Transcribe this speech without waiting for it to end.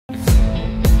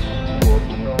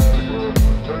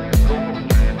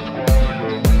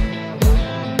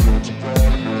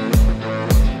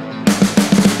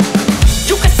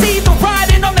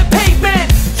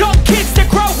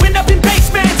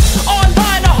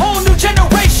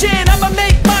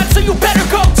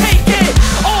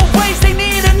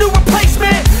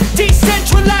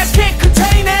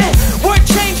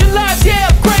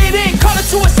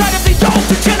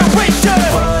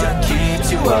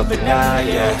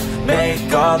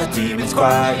Make all the demons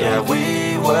quiet, yeah.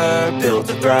 We were built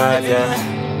to thrive, yeah.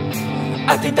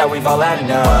 I think that we've all had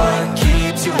enough. What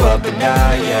keeps you up at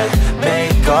night, yeah.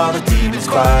 Make all the demons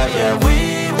quiet, yeah.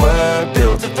 We were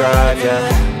built to thrive, yeah.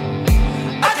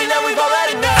 I think that we've all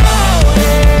had enough. Oh,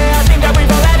 yeah, I think that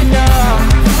we've all had enough.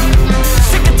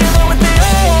 Sick of dealing with the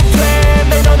old plan.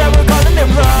 They know that we're calling it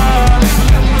wrong.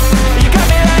 You got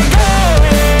me like, oh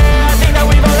yeah, I think that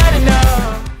we've all had enough.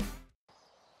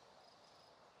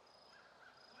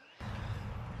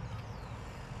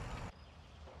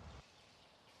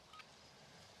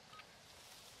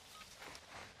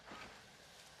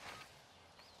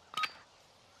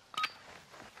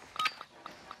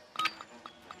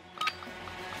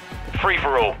 Free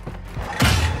for all.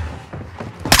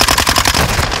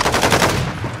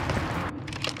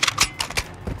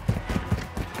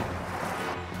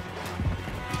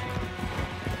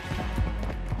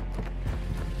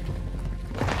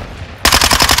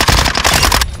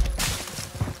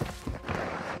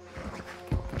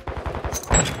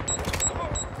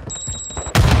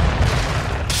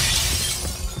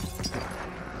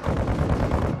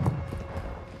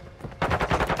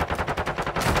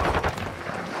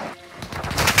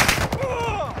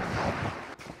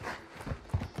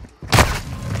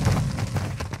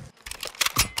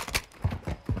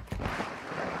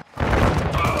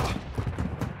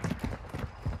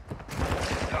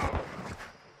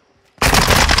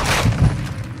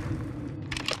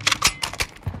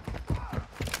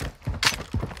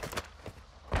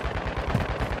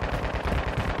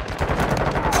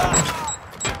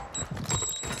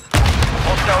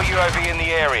 UAV in the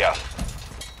area.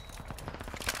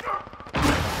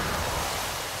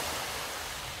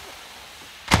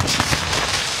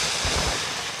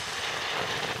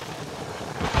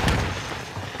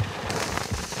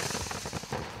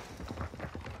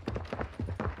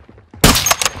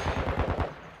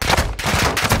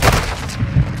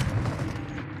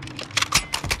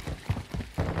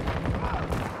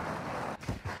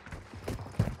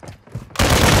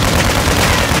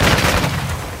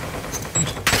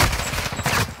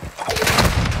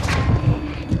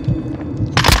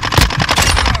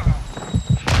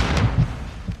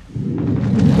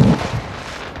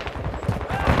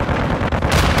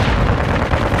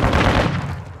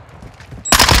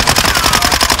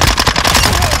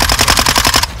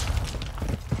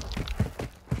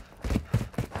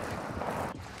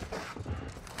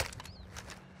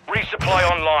 Resupply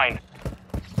online.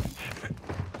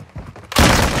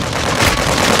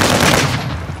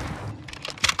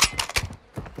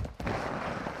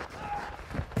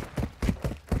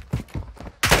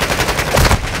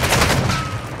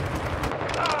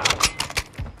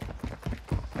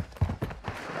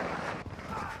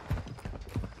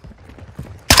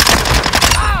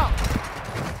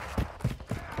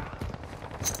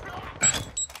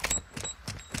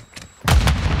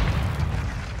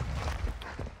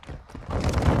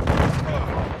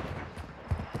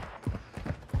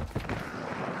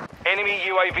 Enemy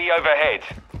UAV overhead.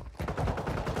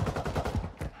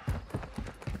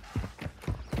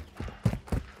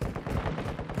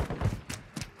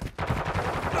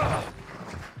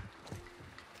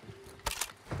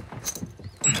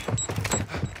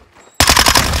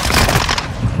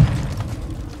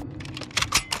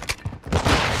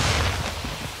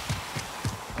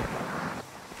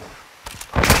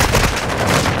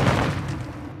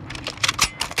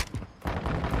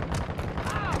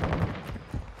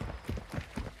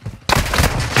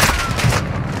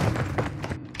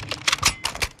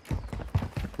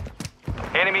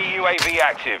 Enemy UAV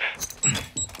active.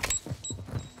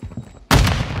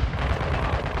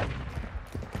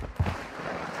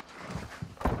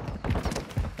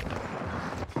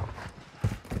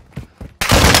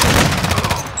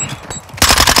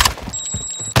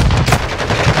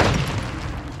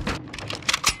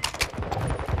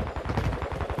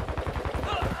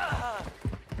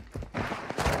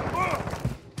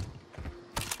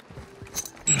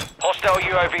 Hostile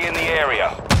UAV in the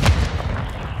area.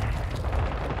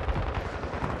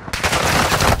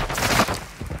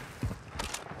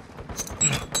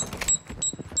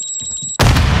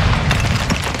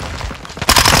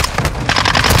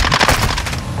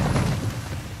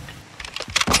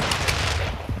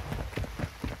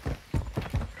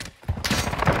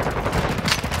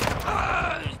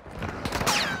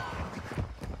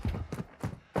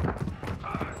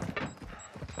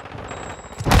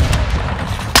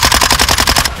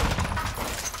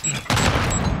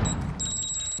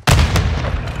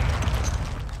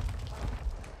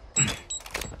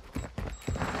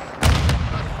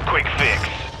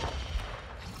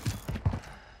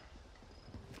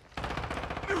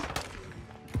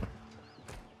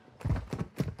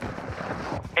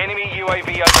 Enemy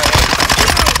UAV overhead.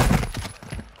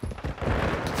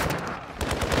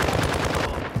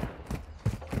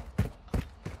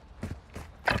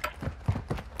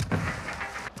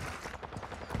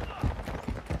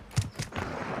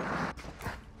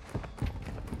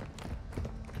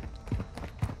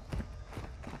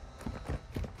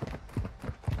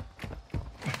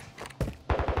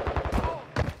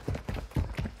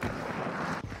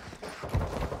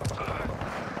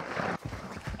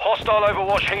 Hostile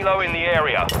Overwatch helo in the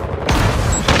area.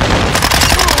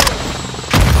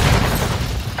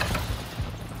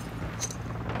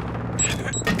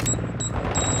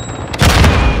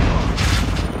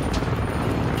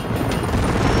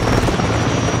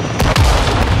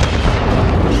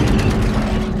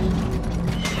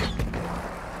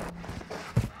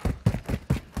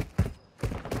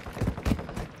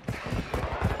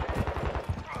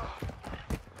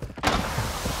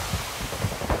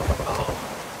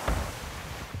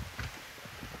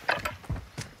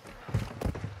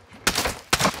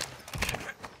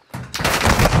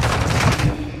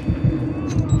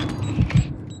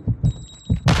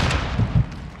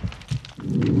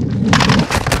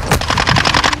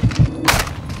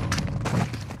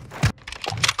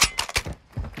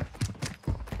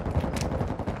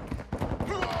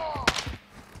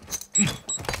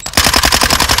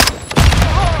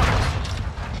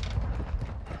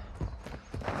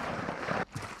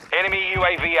 Enemy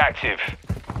UAV active.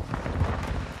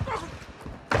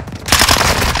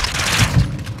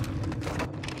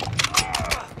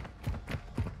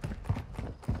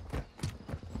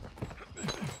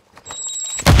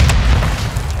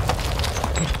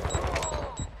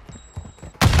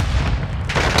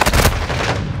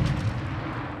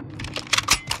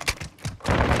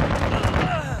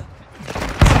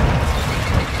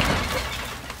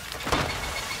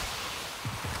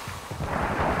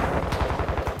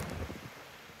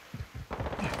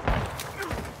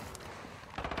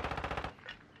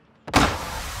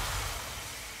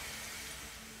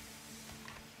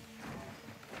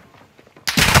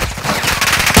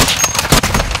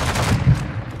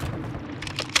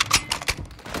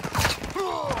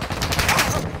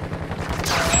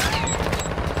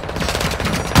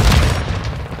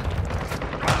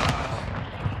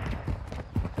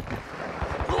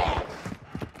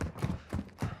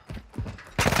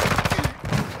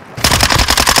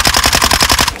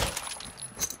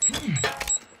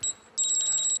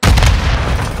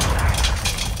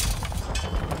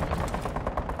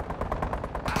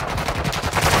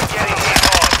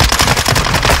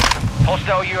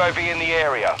 Hostile UAV in the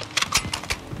area.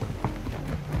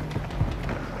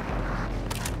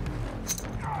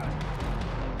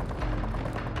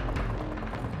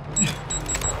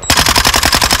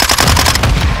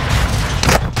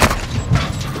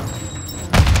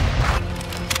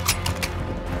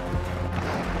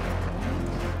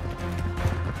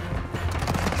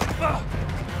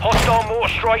 Hostile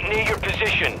mortar strike near your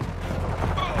position.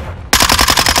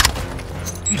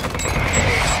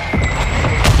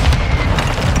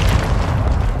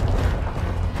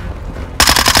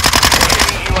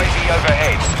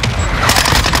 Overhead.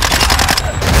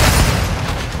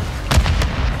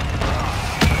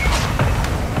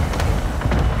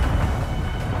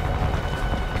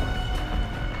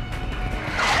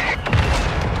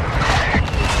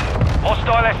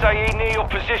 Hostile SAE near your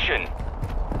position.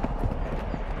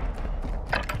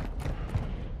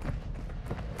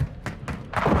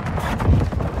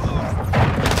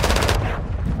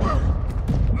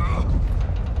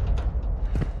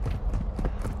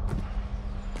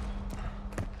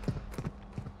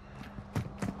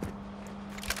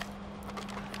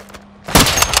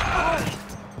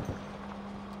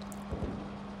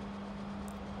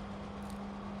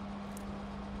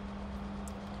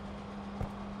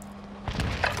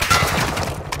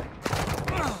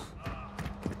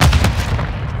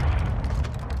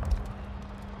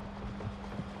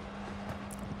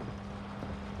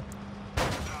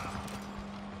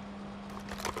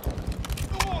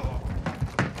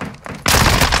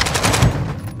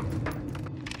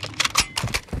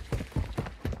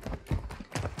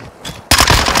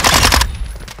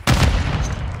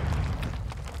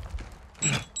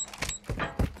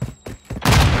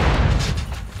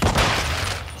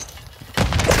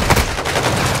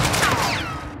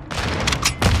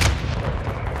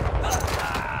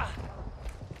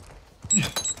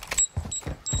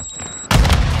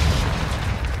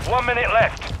 One minute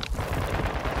left.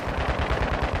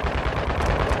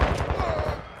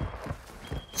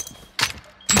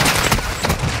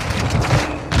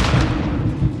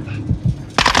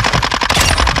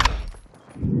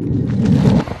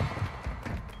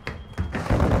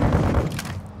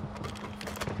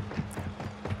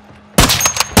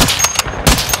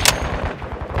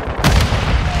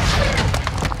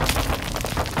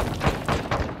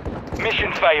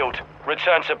 failed.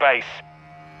 Return to base.